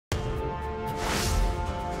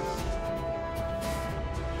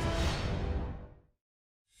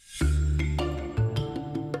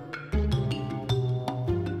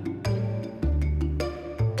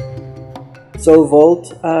So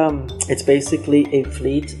Volt, it's basically a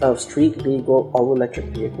fleet of street legal all-electric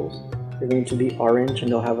vehicles. They're going to be orange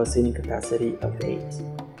and they'll have a seating capacity of 8.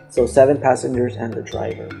 So 7 passengers and the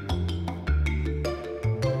driver.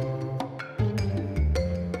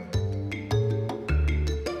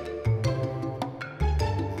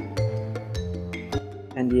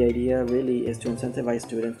 And the idea really is to incentivize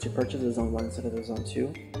students to purchase the Zone 1 instead of the Zone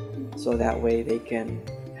 2. So that way they can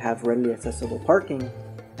have readily accessible parking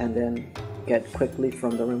and then get quickly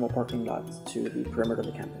from the remote parking lots to the perimeter of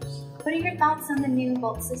the campus. What are your thoughts on the new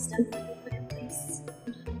Volt system that they put in place?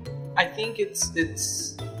 I think it's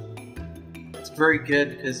very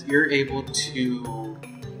good because you're able to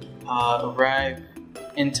arrive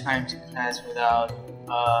in time to class without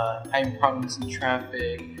having problems in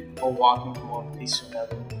traffic or walking from one place to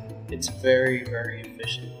another. It's very, very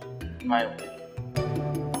efficient, in my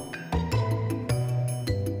opinion.